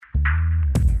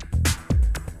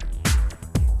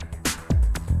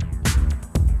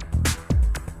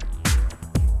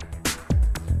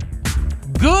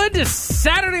Good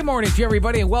Saturday morning to you,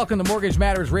 everybody, and welcome to Mortgage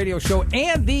Matters Radio Show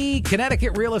and the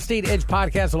Connecticut Real Estate Edge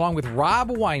podcast, along with Rob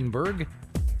Weinberg.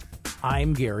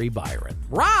 I'm Gary Byron.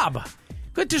 Rob,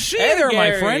 good to see you there,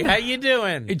 Gary, my friend. How you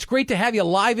doing? It's great to have you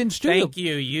live in studio. Thank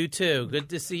you. You too. Good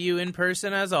to see you in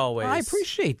person as always. I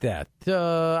appreciate that.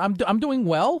 I'm doing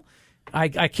well.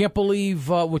 I can't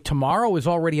believe tomorrow is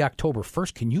already October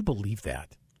 1st. Can you believe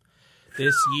that?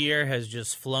 This year has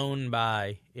just flown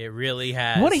by. It really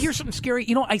has. You want to hear something scary?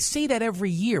 You know, I say that every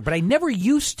year, but I never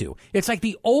used to. It's like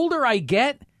the older I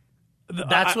get,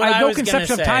 That's what I I have no was gonna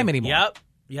conception say. of time anymore.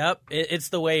 Yep. It's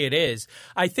the way it is.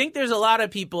 I think there's a lot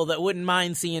of people that wouldn't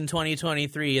mind seeing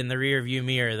 2023 in the rearview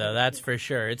mirror, though. That's for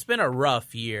sure. It's been a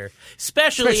rough year,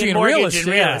 especially in mortgage and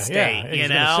real estate.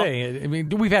 Yeah, I mean,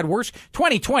 we've had worse.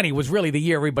 2020 was really the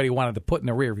year everybody wanted to put in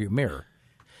the rearview mirror.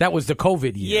 That was the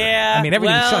COVID year. Yeah, I mean,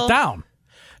 everything shut down.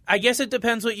 I guess it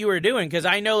depends what you were doing, because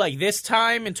I know, like, this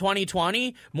time in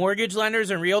 2020, mortgage lenders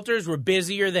and realtors were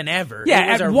busier than ever. Yeah,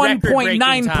 at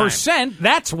 1.9%.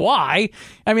 That's why.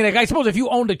 I mean, like, I suppose if you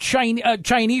owned a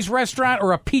Chinese restaurant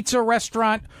or a pizza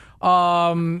restaurant,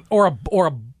 or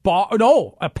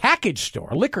a package store,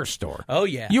 a liquor store. Oh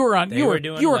yeah, you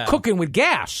were cooking with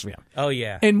gas. Yeah. Oh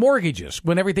yeah, and mortgages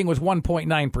when everything was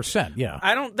 1.9%. Yeah,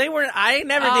 I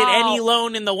never did any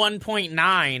loan in the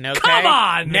 1.9. Okay, come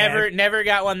on, never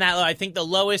got one that low. I think the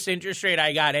lowest interest rate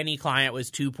I got any client was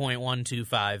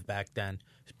 2.125 back then.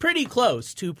 Pretty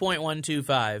close,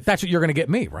 2.125. That's what you're going to get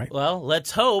me, right? Well, let's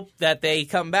hope that they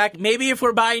come back. Maybe if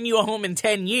we're buying you a home in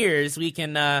 10 years, we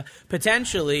can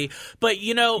potentially. But,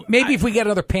 you know. Maybe if we get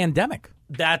another pandemic.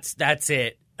 That's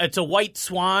it. It's a white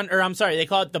swan, or I'm sorry, they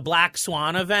call it the black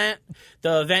swan event.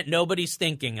 The event nobody's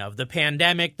thinking of. The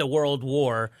pandemic, the world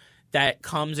war that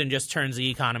comes and just turns the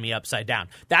economy upside down.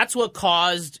 That's what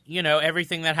caused,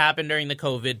 everything that happened during the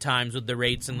COVID times with the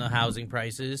rates and the housing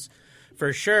prices.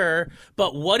 For sure,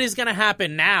 but what is going to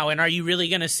happen now, and are you really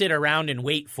going to sit around and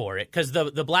wait for it? Because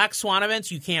the black swan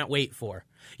events you can't wait for.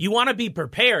 You want to be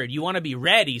prepared. You want to be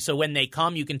ready, so when they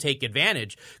come, you can take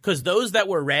advantage. Because those that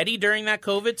were ready during that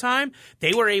COVID time,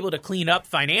 they were able to clean up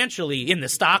financially in the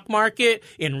stock market,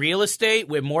 in real estate,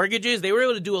 with mortgages. They were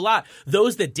able to do a lot.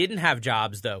 Those that didn't have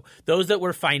jobs, though, those that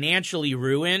were financially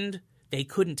ruined, they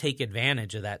couldn't take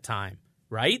advantage of that time.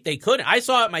 Right? They couldn't. I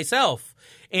saw it myself,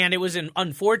 and it was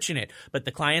unfortunate. But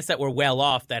the clients that were well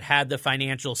off, that had the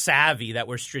financial savvy, that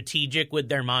were strategic with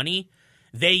their money,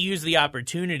 they used the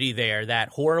opportunity there, that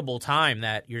horrible time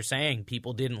that you're saying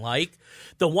people didn't like.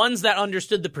 The ones that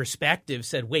understood the perspective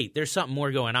said, wait, there's something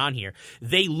more going on here.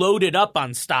 They loaded up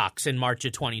on stocks in March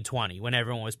of 2020 when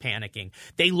everyone was panicking.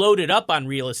 They loaded up on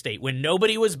real estate. When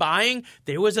nobody was buying,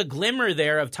 there was a glimmer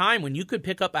there of time when you could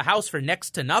pick up a house for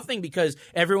next to nothing because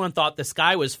everyone thought the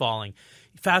sky was falling.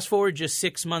 Fast forward just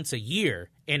 6 months, a year,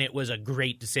 and it was a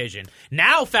great decision.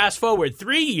 Now fast forward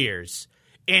 3 years.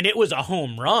 And it was a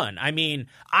home run. I mean,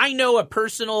 I know a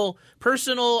personal,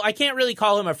 I can't really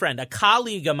call him a friend, a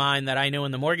colleague of mine that I know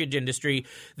in the mortgage industry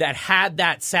that had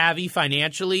that savvy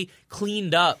financially,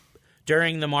 cleaned up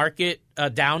during the market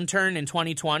downturn in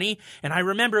 2020. And I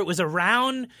remember it was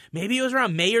around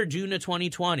May or June of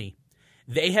 2020.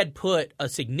 They had put a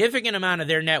significant amount of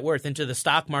their net worth into the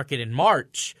stock market in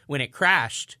March when it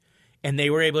crashed, and they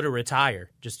were able to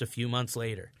retire just a few months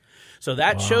later. So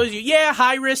that shows you,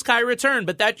 high risk, high return,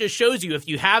 but that just shows you if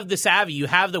you have the savvy, you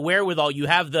have the wherewithal, you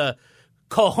have the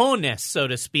cojones, so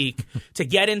to speak, to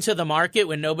get into the market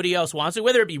when nobody else wants it,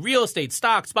 whether it be real estate,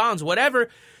 stocks, bonds, whatever.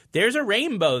 There's a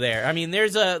rainbow there. I mean,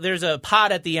 there's a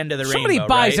pot at the end of the Somebody rainbow.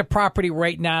 Somebody buys right? a property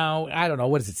right now. I don't know,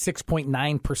 what is it?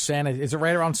 6.9%? Is it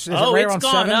right around? It's around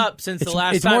gone 7? up since the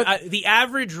last time. The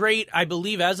average rate, I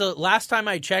believe, last time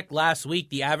I checked last week,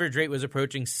 the average rate was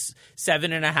approaching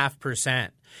 7.5%.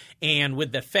 And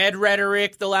with the Fed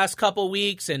rhetoric the last couple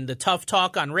weeks and the tough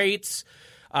talk on rates,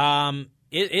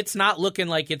 it's not looking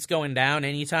like it's going down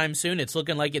anytime soon. It's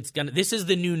looking like this is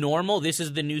the new normal. This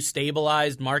is the new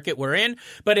stabilized market we're in.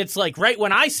 But it's like right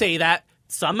when I say that,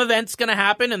 some event's going to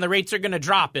happen and the rates are going to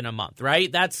drop in a month, right?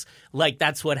 That's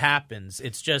what happens.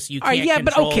 It's just you can't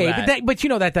control that. But you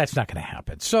know that's not going to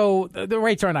happen. So the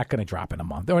rates are not going to drop in a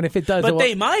month. And if it does,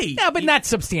 they might. Yeah, but not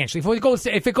substantially. If it goes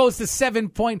to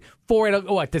 7.4, it'll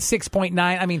go to 6.9.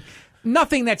 I mean,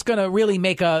 nothing that's going to really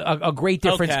make a great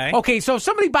difference. Okay, so if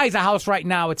somebody buys a house right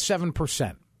now, it's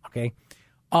 7%. Okay,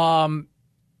 and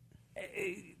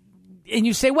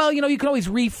you say, well, you can always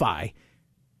refi,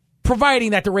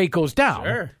 providing that the rate goes down.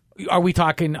 Sure. Are we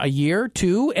talking a year,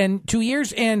 2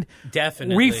 years, and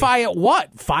definitely refi at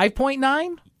what? 5.9,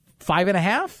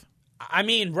 5.5? I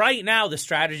mean, right now the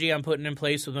strategy I'm putting in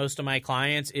place with most of my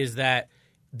clients is that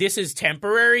this is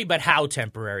temporary, but how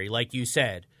temporary? Like you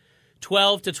said,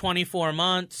 12 to 24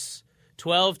 months,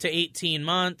 12 to 18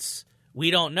 months.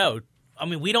 We don't know. I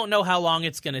mean, we don't know how long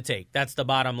it's going to take. That's the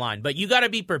bottom line. But you got to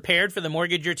be prepared for the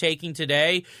mortgage you're taking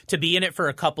today to be in it for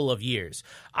a couple of years.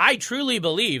 I truly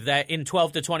believe that in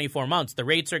 12 to 24 months, the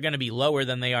rates are going to be lower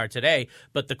than they are today.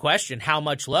 But the question, how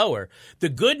much lower? The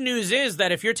good news is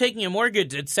that if you're taking a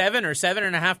mortgage at 7 or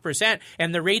 7.5%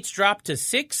 and the rates drop to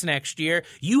 6 next year,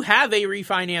 you have a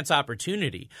refinance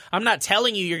opportunity. I'm not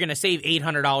telling you you're going to save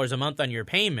 $800 a month on your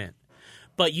payment,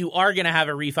 but you are going to have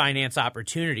a refinance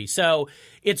opportunity. So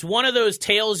it's one of those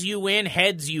tails you win,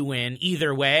 heads you win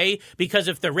either way, because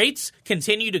if the rates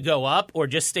continue to go up or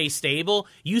just stay stable,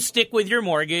 you stick with your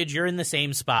mortgage, you're in the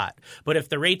same spot. But if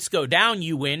the rates go down,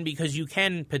 you win because you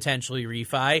can potentially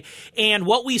refi. And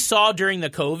what we saw during the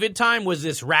COVID time was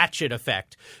this ratchet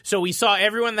effect. So we saw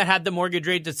everyone that had the mortgage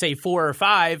rate at say 4 or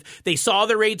 5, they saw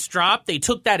the rates drop, they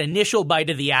took that initial bite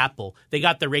of the apple. They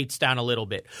got the rates down a little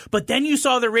bit. But then you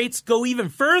saw the rates go even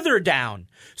further down.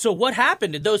 So what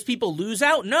happened? Did those people lose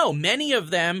out? No, many of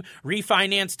them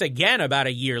refinanced again about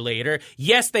a year later.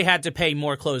 Yes, they had to pay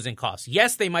more closing costs.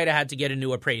 Yes, they might have had to get a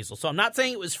new appraisal. So I'm not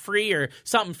saying it was free or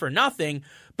something for nothing,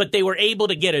 but they were able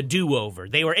to get a do-over.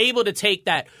 They were able to take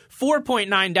that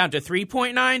 4.9 down to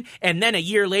 3.9, and then a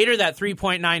year later, that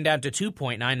 3.9 down to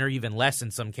 2.9, or even less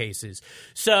in some cases.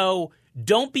 So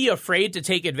don't be afraid to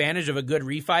take advantage of a good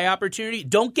refi opportunity.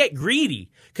 Don't get greedy,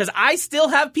 because I still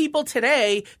have people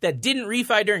today that didn't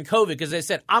refi during COVID because they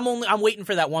said, I'm waiting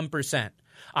for that 1%.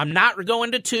 I'm not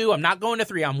going to 2. I'm not going to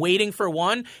 3. I'm waiting for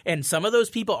 1. And some of those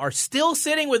people are still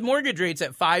sitting with mortgage rates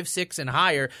at 5, 6 and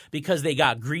higher because they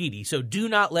got greedy. So do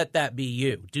not let that be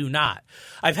you. Do not.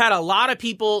 I've had a lot of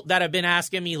people that have been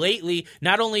asking me lately,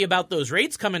 not only about those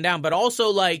rates coming down, but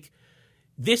also like,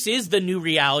 this is the new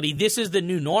reality. This is the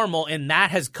new normal. And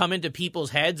that has come into people's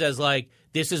heads as like,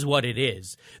 this is what it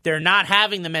is. They're not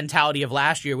having the mentality of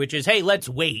last year, which is, hey, let's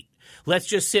wait. Let's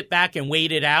just sit back and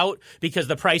wait it out because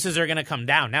the prices are going to come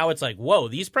down. Now it's like, whoa,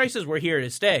 these prices were here to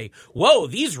stay. Whoa,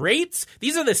 these rates,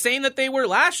 these are the same that they were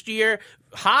last year.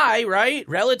 High, right?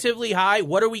 Relatively high.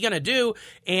 What are we going to do?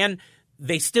 And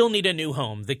they still need a new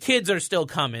home. The kids are still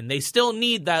coming. They still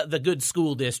need the good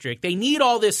school district. They need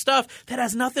all this stuff that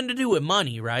has nothing to do with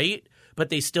money, right? But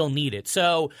they still need it.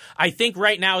 So I think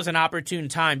right now is an opportune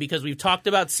time because we've talked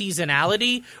about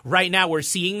seasonality. Right now we're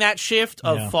seeing that shift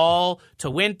of fall to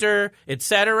winter, et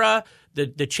cetera.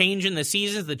 The change in the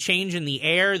seasons, the change in the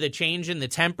air, the change in the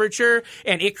temperature,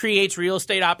 and it creates real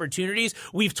estate opportunities.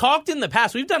 We've talked in the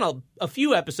past, we've done a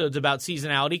few episodes about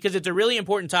seasonality because it's a really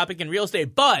important topic in real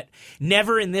estate, but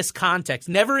never in this context,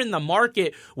 never in the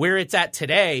market where it's at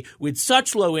today with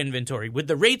such low inventory, with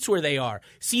the rates where they are.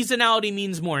 Seasonality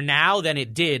means more now than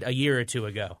it did a year or two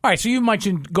ago. All right, so you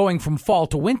mentioned going from fall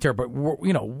to winter, but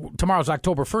tomorrow's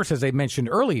October 1st, as I mentioned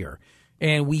earlier.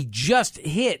 And we just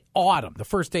hit autumn, the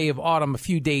first day of autumn a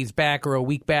few days back or a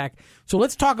week back. So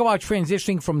let's talk about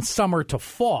transitioning from summer to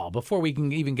fall before we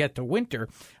can even get to winter.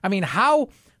 I mean, how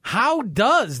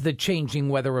does the changing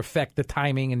weather affect the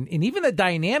timing and even the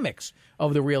dynamics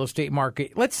of the real estate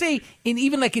market? Let's say in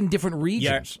different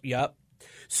regions. Yep.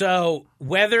 So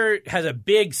weather has a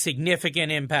big,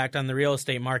 significant impact on the real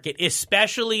estate market,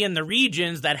 especially in the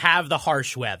regions that have the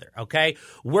harsh weather, okay?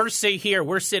 We're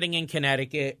sitting in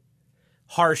Connecticut.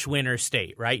 Harsh winter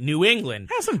state, right? New England.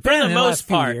 Hasn't been in the last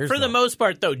few years, for the most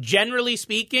part, though, generally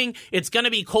speaking, it's going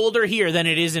to be colder here than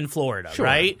it is in Florida,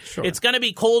 right? Sure. It's going to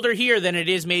be colder here than it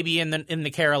is maybe in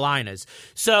the Carolinas.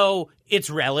 So it's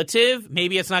relative.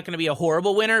 Maybe it's not going to be a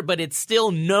horrible winter, but it's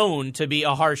still known to be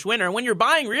a harsh winter. When you're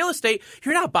buying real estate,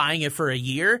 you're not buying it for a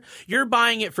year. You're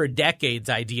buying it for decades,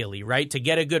 ideally, right, to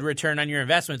get a good return on your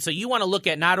investment. So you want to look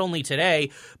at not only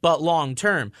today, but long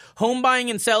term. Home buying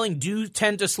and selling do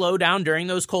tend to slow down during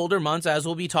those colder months, as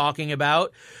we'll be talking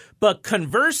about. But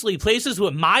conversely, places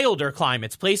with milder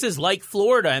climates, places like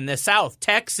Florida and the South,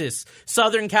 Texas,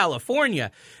 Southern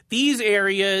California, these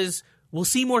areas will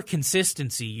see more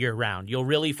consistency year-round. You'll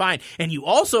really find. And you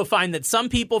also find that some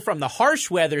people from the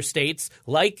harsh weather states,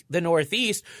 like the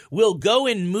Northeast, will go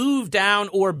and move down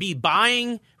or be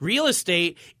buying real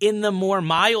estate in the more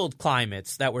mild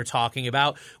climates that we're talking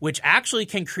about, which actually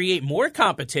can create more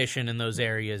competition in those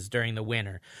areas during the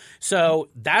winter. So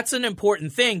that's an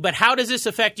important thing. But how does this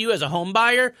affect you as a home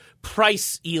buyer?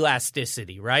 Price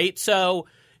elasticity, right? So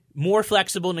more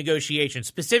flexible negotiation.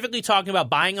 Specifically talking about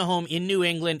buying a home in New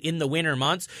England in the winter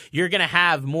months, you're going to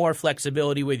have more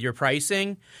flexibility with your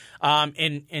pricing.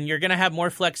 And you're going to have more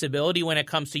flexibility when it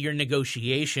comes to your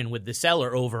negotiation with the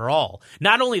seller overall.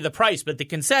 Not only the price, but the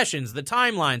concessions, the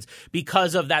timelines.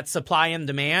 Because of that supply and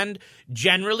demand,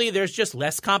 generally there's just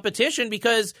less competition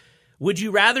because would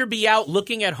you rather be out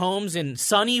looking at homes in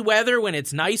sunny weather when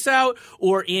it's nice out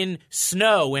or in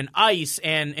snow and ice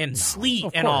and sleet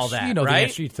and all that, you know right?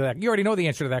 The answer to that. You already know the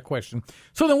answer to that question.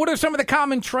 So then what are some of the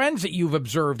common trends that you've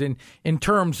observed in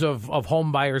terms of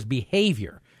home buyers'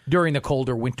 behavior during the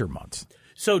colder winter months?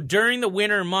 So during the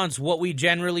winter months, what we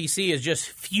generally see is just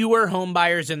fewer home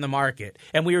buyers in the market.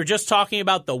 And we were just talking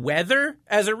about the weather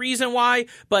as a reason why,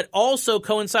 but also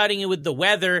coinciding with the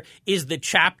weather is the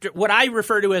chapter, what I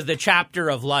refer to as the chapter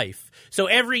of life. So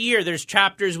every year there's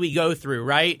chapters we go through,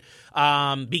 right?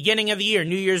 Beginning of the year,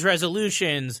 New Year's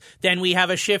resolutions. Then we have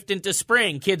a shift into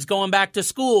spring, kids going back to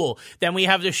school. Then we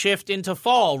have the shift into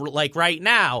fall, like right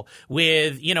now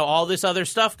with, all this other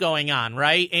stuff going on,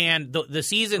 right? And the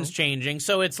season's changing.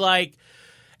 So it's like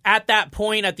at that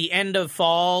point, at the end of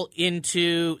fall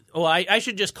into, I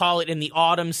should just call it in the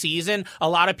autumn season, a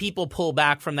lot of people pull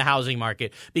back from the housing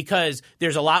market because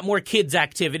there's a lot more kids'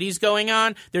 activities going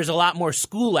on. There's a lot more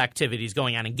school activities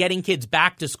going on and getting kids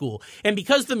back to school. And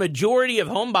because the majority of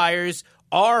home buyers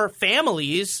are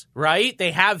families, right?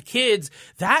 They have kids,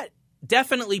 that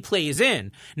definitely plays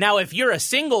in. Now, if you're a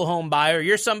single home buyer,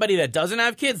 you're somebody that doesn't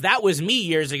have kids, that was me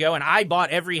years ago, and I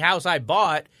bought every house I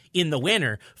bought in the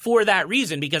winter for that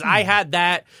reason, because I had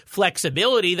that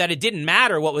flexibility that it didn't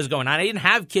matter what was going on. I didn't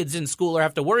have kids in school or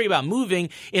have to worry about moving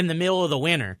in the middle of the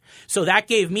winter. So that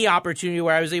gave me opportunity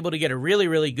where I was able to get a really,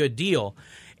 really good deal.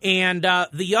 And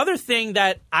the other thing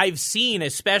that I've seen,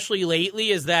 especially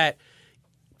lately, is that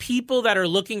people that are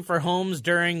looking for homes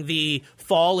during the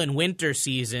fall and winter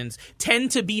seasons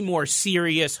tend to be more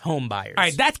serious home buyers. All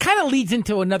right, that kind of leads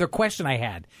into another question I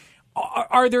had.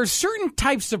 Are there certain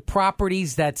types of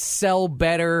properties that sell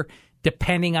better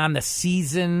depending on the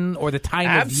season or the time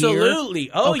of year? Absolutely.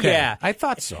 Oh, okay. yeah. I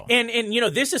thought so. And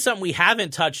this is something we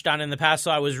haven't touched on in the past,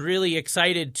 so I was really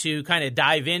excited to kind of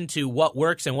dive into what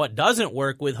works and what doesn't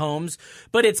work with homes.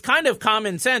 But it's kind of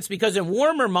common sense because in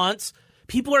warmer months,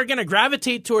 people are going to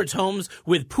gravitate towards homes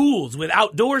with pools, with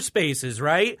outdoor spaces,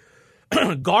 right?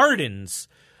 Gardens.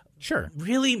 Sure.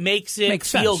 Really makes it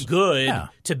feel good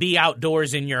to be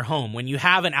outdoors in your home when you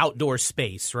have an outdoor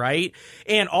space, right?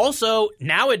 And also,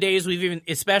 nowadays,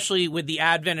 especially with the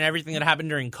advent and everything that happened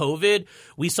during COVID,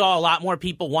 we saw a lot more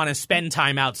people want to spend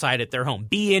time outside at their home,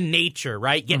 be in nature,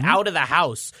 right? Get out of the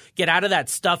house, get out of that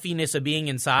stuffiness of being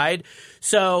inside.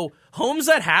 So homes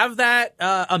that have that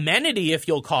amenity, if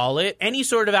you'll call it, any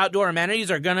sort of outdoor amenities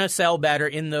are going to sell better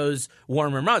in those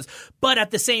warmer months. But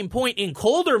at the same point, in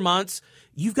colder months,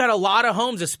 you've got a lot of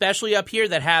homes, especially up here,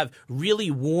 that have really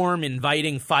warm,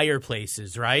 inviting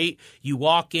fireplaces, right? You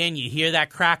walk in, you hear that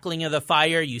crackling of the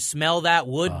fire, you smell that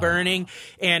wood burning,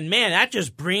 and man, that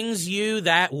just brings you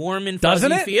that warm and fuzzy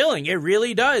feeling. It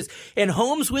really does. And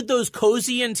homes with those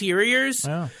cozy interiors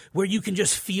where you can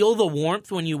just feel the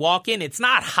warmth when you walk in, it's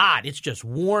not hot, it's just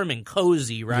warm and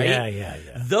cozy, right? Yeah.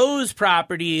 Those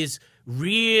properties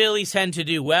really tend to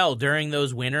do well during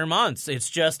those winter months. It's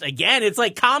just, again, it's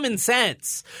like common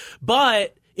sense.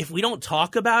 But if we don't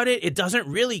talk about it, it doesn't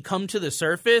really come to the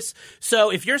surface.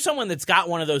 So if you're someone that's got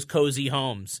one of those cozy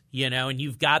homes, and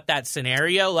you've got that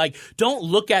scenario, like, don't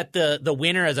look at the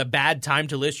winter as a bad time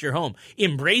to list your home.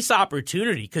 Embrace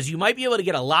opportunity, because you might be able to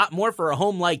get a lot more for a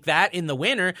home like that in the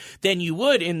winter than you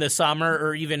would in the summer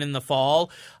or even in the fall.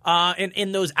 And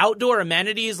in those outdoor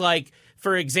amenities, like,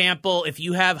 for example, if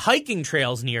you have hiking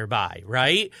trails nearby,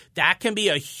 right, that can be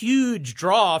a huge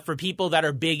draw for people that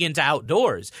are big into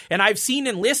outdoors. And I've seen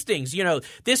in listings,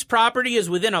 this property is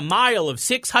within a mile of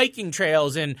 6 hiking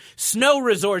trails and snow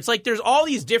resorts. Like, there's all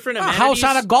these different amenities. A house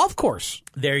on a golf course.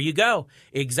 There you go.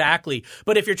 Exactly.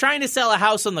 But if you're trying to sell a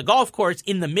house on the golf course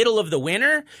in the middle of the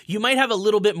winter, you might have a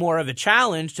little bit more of a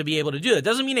challenge to be able to do that.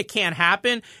 Doesn't mean it can't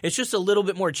happen. It's just a little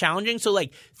bit more challenging. So,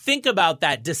 think about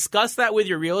that. Discuss that with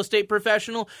your real estate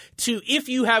professional to, if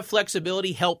you have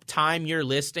flexibility, help time your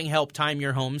listing, help time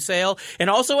your home sale. And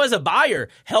also as a buyer,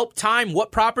 help time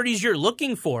what properties you're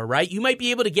looking for, right? You might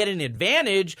be able to get an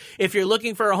advantage if you're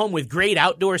looking for a home with great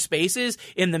outdoor spaces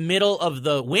in the middle of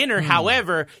the winter.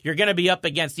 However, you're going to be up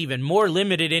against even more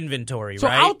limited inventory, so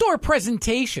right? So outdoor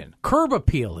presentation, curb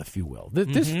appeal, if you will.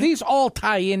 These all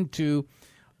tie into,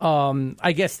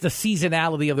 I guess, the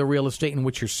seasonality of the real estate in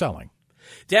which you're selling.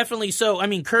 Definitely so. I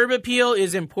mean, curb appeal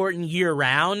is important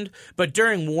year-round, but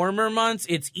during warmer months,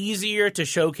 it's easier to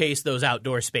showcase those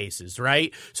outdoor spaces,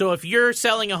 right? So if you're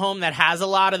selling a home that has a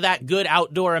lot of that good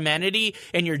outdoor amenity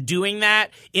and you're doing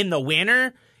that in the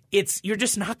winter, you're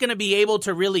just not going to be able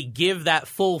to really give that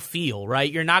full feel,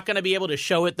 right? You're not going to be able to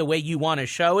show it the way you want to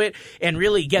show it and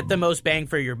really get the most bang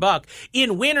for your buck.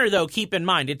 In winter, though, keep in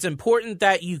mind, it's important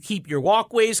that you keep your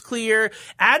walkways clear,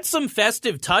 add some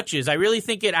festive touches. I really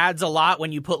think it adds a lot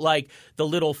when you put like the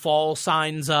little fall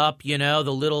signs up, the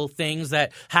little things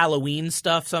that Halloween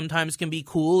stuff sometimes can be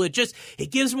cool. It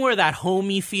gives more of that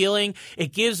homey feeling.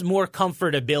 It gives more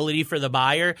comfortability for the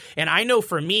buyer. And I know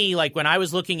for me, like when I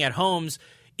was looking at homes,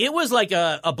 it was like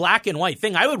a black and white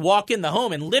thing. I would walk in the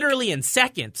home and literally in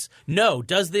seconds,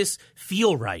 does this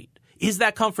feel right? Is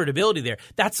that comfortability there?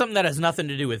 That's something that has nothing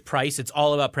to do with price. It's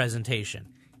all about presentation.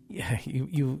 Yeah,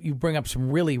 you bring up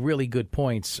some really, really good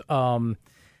points. I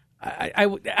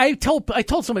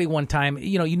told somebody one time,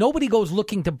 nobody goes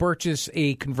looking to purchase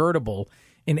a convertible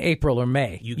in April or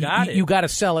May. You got it. You got to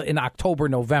sell it in October,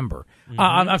 November. Mm-hmm.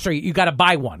 I'm sorry, you got to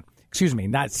buy one. Excuse me,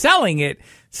 not selling it.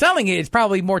 Selling it is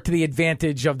probably more to the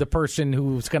advantage of the person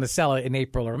who's going to sell it in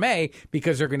April or May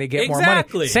because they're going to get more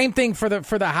money. Same thing for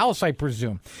the house, I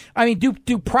presume. I mean,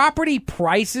 do property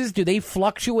prices, do they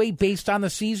fluctuate based on the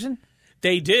season?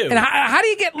 They do. And how do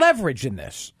you get leverage in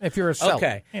this if you're a seller?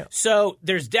 Okay. Yeah. So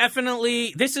there's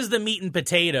definitely – this is the meat and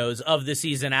potatoes of the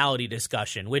seasonality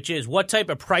discussion, which is what type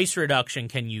of price reduction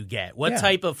can you get? What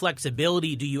type of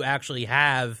flexibility do you actually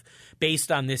have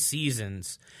based on this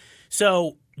season's?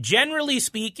 So generally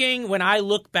speaking, when I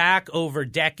look back over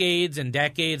decades and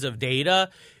decades of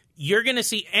data, you're going to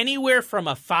see anywhere from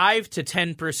a 5 to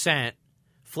 10%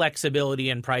 flexibility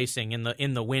in pricing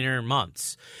in the winter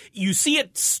months. You see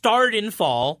it start in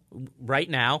fall right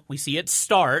now. We see it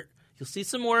start. You'll see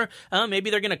some more. Maybe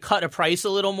they're going to cut a price a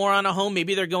little more on a home.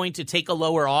 Maybe they're going to take a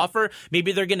lower offer.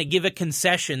 Maybe they're going to give a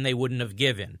concession they wouldn't have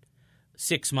given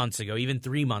 6 months ago, even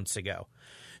 3 months ago.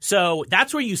 So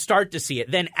that's where you start to see it.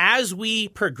 Then as we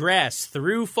progress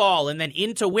through fall and then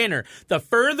into winter, the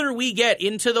further we get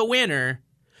into the winter,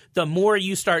 the more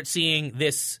you start seeing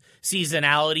this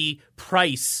seasonality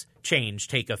price change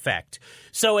take effect.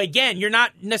 So again, you're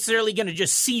not necessarily going to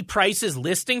just see prices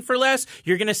listing for less.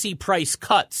 You're going to see price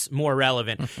cuts more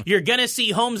relevant. You're going to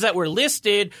see homes that were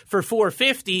listed for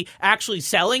 $450 actually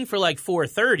selling for like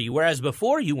 $430, whereas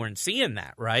before you weren't seeing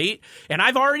that, right? And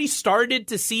I've already started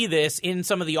to see this in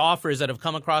some of the offers that have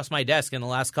come across my desk in the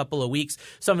last couple of weeks.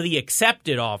 Some of the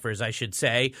accepted offers, I should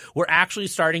say, we're actually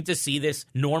starting to see this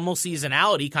normal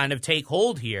seasonality kind of take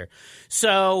hold here.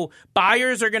 So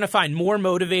buyers are going to find more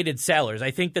motivated sellers.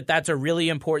 I think that that's a really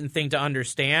important thing to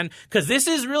understand because this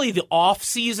is really the off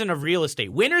season of real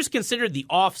estate. Winter's considered the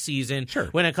off season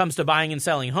when it comes to buying and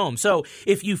selling homes. So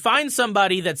if you find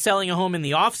somebody that's selling a home in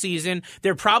the off season,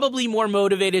 they're probably more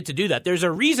motivated to do that. There's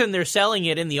a reason they're selling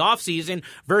it in the off season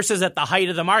versus at the height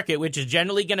of the market, which is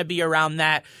generally going to be around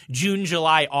that June,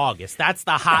 July, August. That's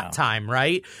the hot time,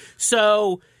 right?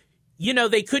 So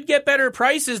they could get better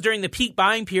prices during the peak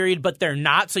buying period, but they're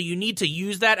not. So you need to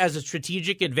use that as a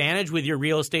strategic advantage with your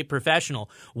real estate professional.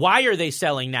 Why are they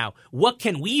selling now? What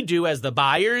can we do as the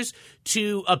buyers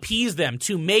to appease them,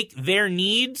 to make their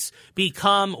needs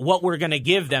become what we're going to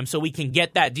give them so we can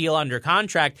get that deal under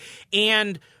contract?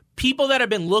 And people that have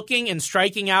been looking and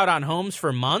striking out on homes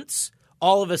for months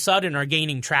all of a sudden are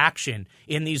gaining traction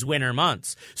in these winter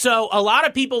months. So a lot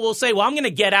of people will say, well, I'm going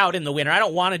to get out in the winter. I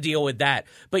don't want to deal with that.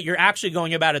 But you're actually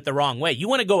going about it the wrong way. You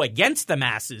want to go against the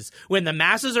masses. When the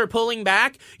masses are pulling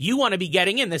back, you want to be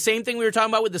getting in. The same thing we were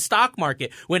talking about with the stock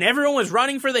market. When everyone was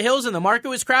running for the hills and the market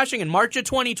was crashing in March of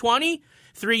 2020,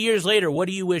 3 years later, what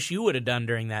do you wish you would have done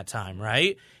during that time,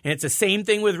 right? And it's the same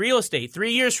thing with real estate.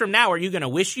 3 years from now, are you going to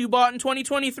wish you bought in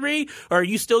 2023? Or are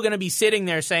you still going to be sitting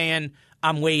there saying,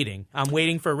 I'm waiting. I'm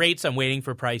waiting for rates. I'm waiting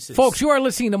for prices. Folks, you are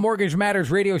listening to Mortgage Matters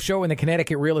radio show and the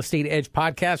Connecticut Real Estate Edge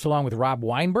podcast along with Rob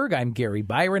Weinberg. I'm Gary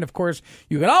Byron. Of course,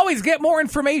 you can always get more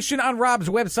information on Rob's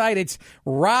website. It's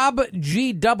robgw.com,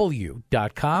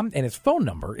 and his phone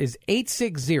number is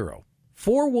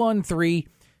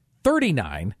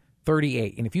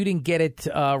 860-413-3938. And if you didn't get it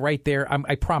right there,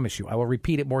 I promise you, I will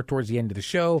repeat it more towards the end of the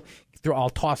show.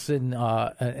 I'll toss in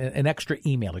an extra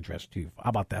email address to you. How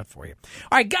about that for you?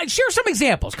 All right, guys, share some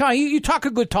examples. Kind of, you talk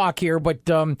a good talk here, but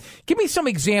give me some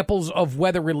examples of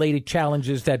weather-related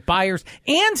challenges that buyers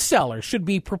and sellers should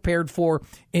be prepared for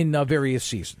in various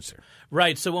seasons.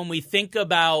 Right. So when we think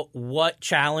about what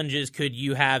challenges could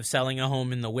you have selling a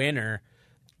home in the winter,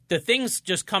 the things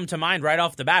just come to mind right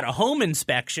off the bat. A home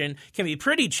inspection can be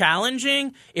pretty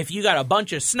challenging if you got a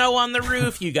bunch of snow on the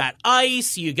roof, you got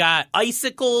ice, you got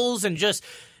icicles, and just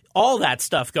all that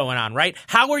stuff going on, right?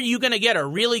 How are you going to get a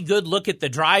really good look at the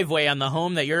driveway on the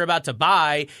home that you're about to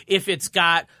buy if it's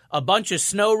got a bunch of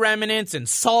snow remnants and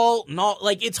salt and all?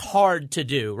 Like, it's hard to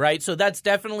do, right? So that's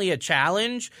definitely a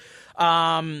challenge.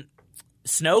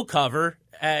 Snow cover,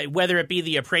 whether it be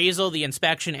the appraisal, the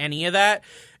inspection, any of that.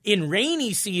 In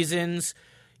rainy seasons,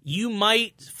 you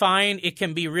might find it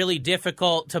can be really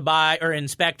difficult to buy or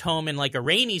inspect home in like a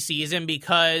rainy season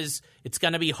because it's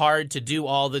going to be hard to do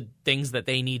all the things that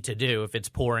they need to do if it's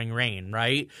pouring rain,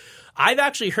 right? I've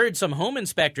actually heard some home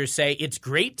inspectors say it's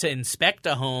great to inspect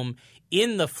a home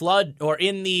in the flood or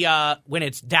in the when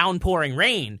it's downpouring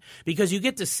rain because you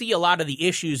get to see a lot of the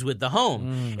issues with the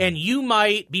home. And you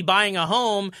might be buying a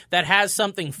home that has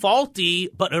something faulty,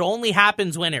 but it only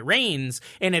happens when it rains.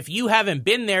 And if you haven't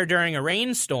been there during a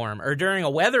rainstorm or during a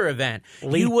weather event,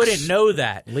 you wouldn't know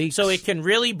that. So it can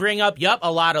really bring up,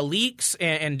 a lot of leaks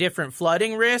and different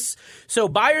flooding risks. So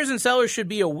buyers and sellers should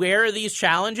be aware of these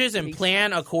challenges and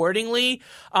plan accordingly.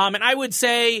 And I would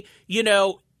say,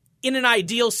 in an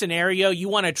ideal scenario, you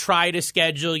want to try to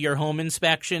schedule your home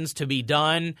inspections to be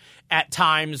done at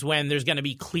times when there's going to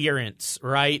be clearance,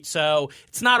 right? So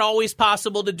it's not always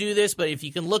possible to do this, but if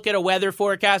you can look at a weather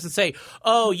forecast and say,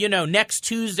 next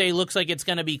Tuesday looks like it's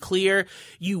going to be clear,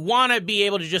 you want to be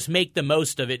able to just make the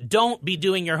most of it. Don't be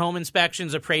doing your home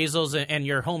inspections, appraisals, and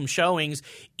your home showings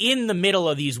in the middle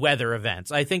of these weather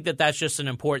events. I think that that's just an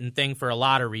important thing for a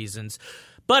lot of reasons.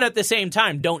 But at the same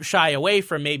time, don't shy away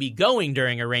from maybe going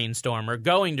during a rainstorm or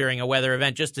going during a weather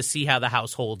event just to see how the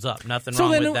house holds up. Nothing wrong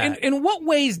with that. In what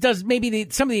ways does maybe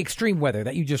some of the extreme weather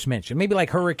that you just mentioned, maybe like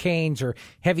hurricanes or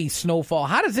heavy snowfall,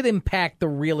 how does it impact the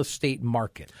real estate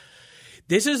market?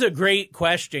 This is a great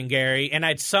question, Gary, and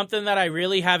it's something that I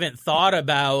really haven't thought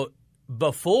about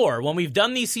before. When we've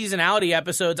done these seasonality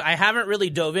episodes, I haven't really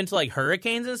dove into like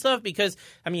hurricanes and stuff because,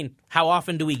 how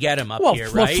often do we get them up here,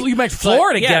 right? You mentioned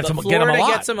Florida gets them a lot. Florida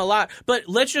gets them a lot. But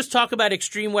let's just talk about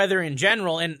extreme weather in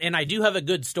general. And I do have a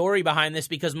good story behind this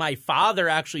because my father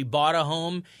actually bought a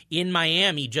home in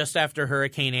Miami just after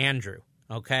Hurricane Andrew.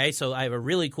 Okay, so I have a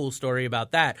really cool story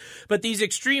about that. But these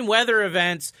extreme weather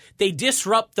events, they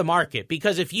disrupt the market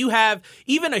because if you have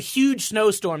even a huge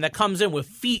snowstorm that comes in with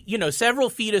several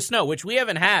feet of snow, which we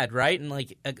haven't had, right, in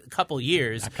like a couple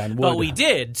years, but we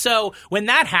did. So when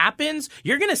that happens,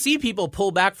 you're going to see people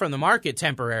pull back from the market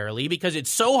temporarily because it's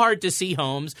so hard to see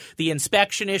homes, the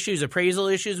inspection issues, appraisal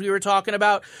issues we were talking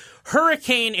about.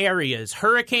 Hurricane areas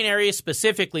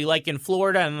specifically, like in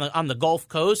Florida and on the Gulf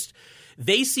Coast,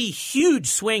 they see huge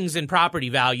swings in property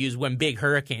values when big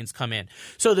hurricanes come in.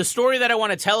 So the story that I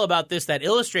want to tell about this that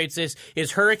illustrates this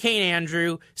is Hurricane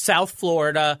Andrew, South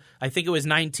Florida. I think it was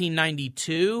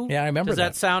 1992. Yeah, I remember that. Does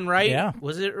that sound right? Yeah.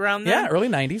 Was it around then? Yeah, early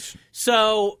 90s.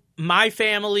 So my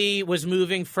family was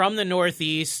moving from the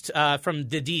Northeast, from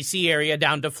the D.C. area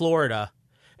down to Florida.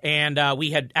 And we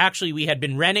had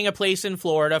been renting a place in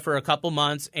Florida for a couple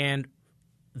months, and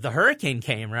the hurricane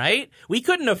came, right? We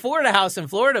couldn't afford a house in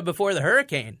Florida before the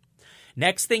hurricane.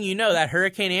 Next thing you know, that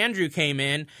Hurricane Andrew came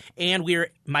in, and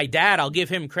my dad, I'll give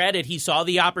him credit, he saw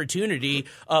the opportunity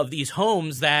of these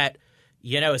homes that,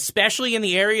 especially in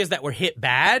the areas that were hit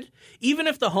bad, even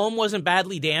if the home wasn't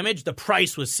badly damaged, the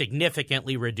price was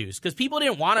significantly reduced because people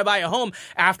didn't want to buy a home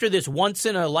after this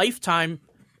once-in-a-lifetime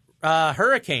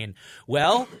hurricane.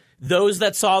 Well, those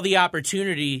that saw the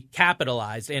opportunity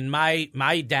capitalized. And my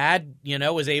dad,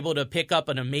 was able to pick up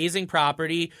an amazing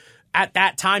property. At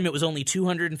that time, it was only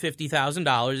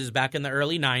 $250,000. It was back in the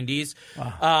early 90s.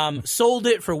 Wow. Sold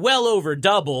it for well over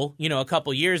double, a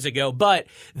couple years ago. But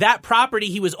that property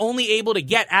he was only able to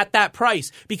get at that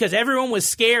price because everyone was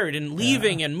scared and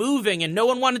leaving and moving, and no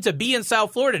one wanted to be in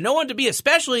South Florida. No one wanted to be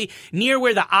especially near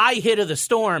where the eye hit of the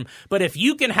storm. But if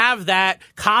you can have that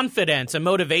confidence and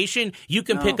motivation, you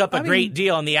can pick up a great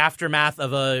deal in the aftermath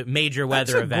of a major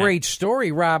weather event. That's a great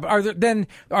story, Rob. Are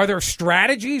there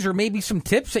strategies or maybe some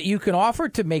tips that you can offer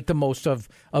to make the most of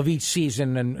each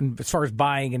season and as far as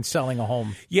buying and selling a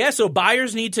home? Yeah, so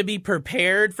buyers need to be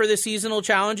prepared for the seasonal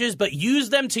challenges, but use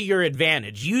them to your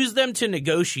advantage. Use them to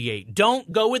negotiate.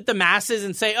 Don't go with the masses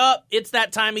and say, it's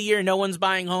that time of year, no one's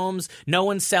buying homes, no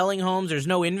one's selling homes, there's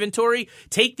no inventory.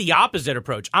 Take the opposite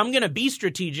approach. I'm going to be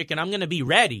strategic and I'm going to be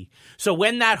ready. So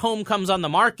when that home comes on the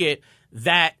market,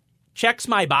 that checks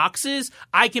my boxes,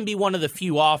 I can be one of the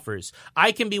few offers.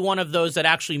 I can be one of those that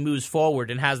actually moves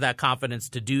forward and has that confidence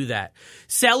to do that.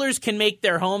 Sellers can make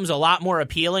their homes a lot more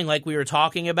appealing, like we were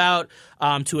talking about,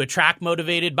 to attract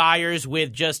motivated buyers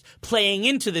with just playing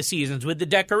into the seasons, with the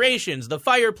decorations, the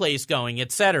fireplace going,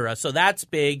 etc. So that's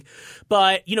big.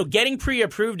 But, getting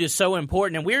pre-approved is so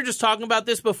important. And we were just talking about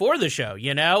this before the show,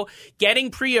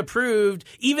 getting pre-approved,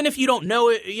 even if you don't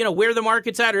know, where the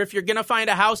market's at or if you're going to find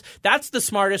a house, that's the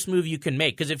smartest move you can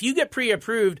make. Because if you get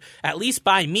pre-approved, at least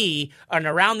by me, and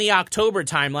around the October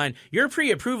timeline, your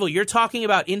pre-approval, you're talking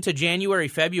about into January,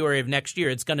 February of next year,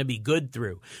 it's going to be good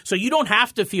through. So you don't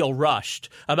have to feel rushed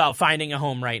about finding a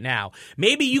home right now.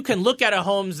 Maybe you can look at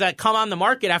homes that come on the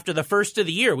market after the first of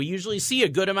the year. We usually see a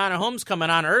good amount of homes coming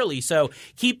on early. So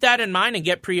keep that in mind and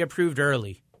get pre-approved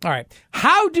early. All right.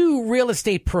 How do real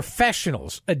estate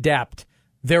professionals adapt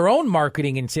their own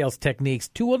marketing and sales techniques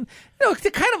to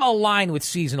kind of align with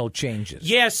seasonal changes?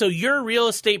 Yeah, so your real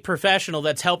estate professional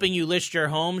that's helping you list your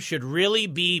home should really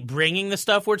be bringing the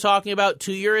stuff we're talking about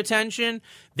to your attention.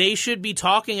 They should be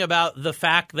talking about the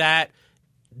fact that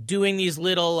doing these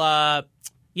little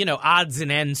odds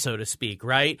and ends, so to speak,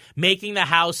 right? Making the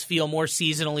house feel more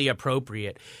seasonally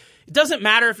appropriate. It doesn't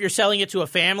matter if you're selling it to a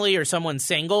family or someone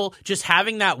single, just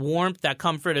having that warmth, that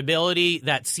comfortability,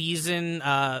 that season,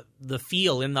 the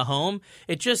feel in the home,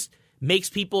 it just makes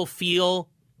people feel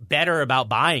better about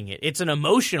buying it. It's an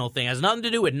emotional thing. It has nothing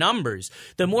to do with numbers.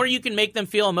 The more you can make them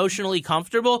feel emotionally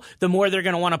comfortable, the more they're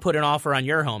going to want to put an offer on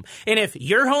your home. And if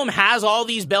your home has all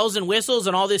these bells and whistles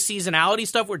and all this seasonality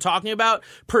stuff we're talking about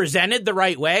presented the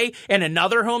right way, and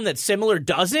another home that's similar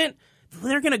doesn't,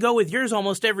 they're going to go with yours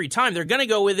almost every time. They're going to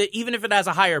go with it even if it has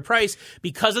a higher price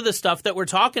because of the stuff that we're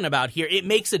talking about here. It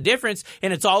makes a difference,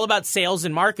 and it's all about sales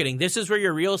and marketing. This is where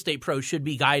your real estate pro should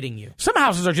be guiding you. Some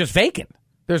houses are just vacant.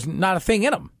 There's not a thing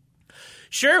in them.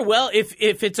 Sure. Well, if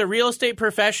it's a real estate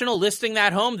professional listing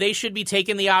that home, they should be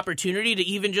taking the opportunity to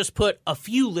even just put a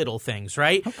few little things,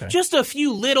 right? Okay. Just a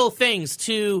few little things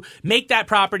to make that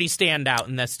property stand out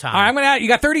in this time. All right, you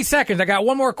got 30 seconds. I got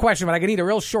one more question, but I need a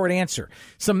real short answer.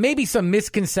 Maybe some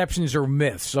misconceptions or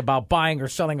myths about buying or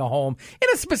selling a home in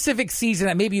a specific season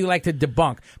that maybe you like to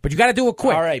debunk, but you got to do it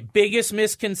quick. All right. Biggest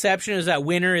misconception is that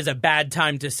winter is a bad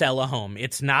time to sell a home.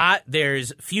 It's not.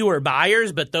 There's fewer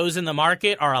buyers, but those in the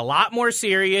market are a lot more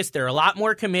serious. They're a lot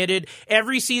more committed.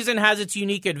 Every season has its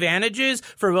unique advantages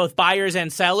for both buyers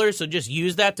and sellers, so just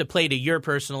use that to play to your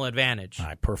personal advantage. All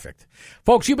right, perfect.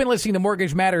 Folks, you've been listening to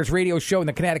Mortgage Matters radio show and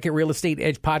the Connecticut Real Estate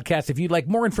Edge podcast. If you'd like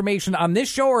more information on this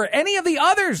show or any of the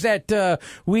others that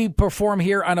we perform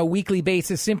here on a weekly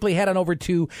basis, simply head on over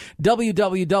to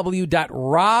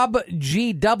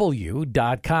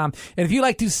www.robgw.com. And if you'd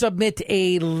like to submit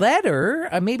a letter,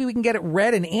 maybe we can get it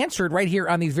read and answered right here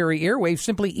on these very airwaves,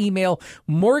 simply email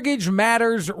Mortgage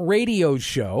Matters Radio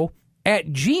Show at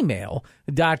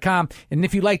gmail.com. And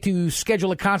if you'd like to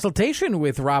schedule a consultation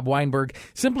with Rob Weinberg,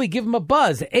 simply give him a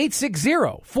buzz,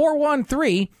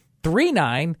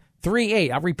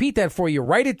 860-413-3938. I'll repeat that for you.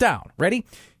 Write it down. Ready?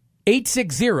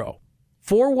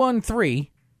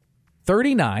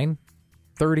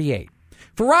 860-413-3938.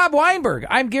 For Rob Weinberg,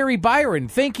 I'm Gary Byron.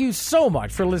 Thank you so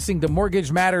much for listening to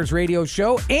Mortgage Matters Radio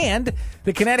Show and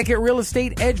the Connecticut Real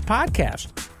Estate Edge podcast.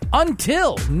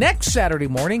 Until next Saturday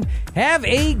morning, have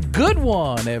a good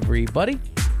one, everybody.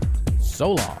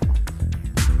 So long.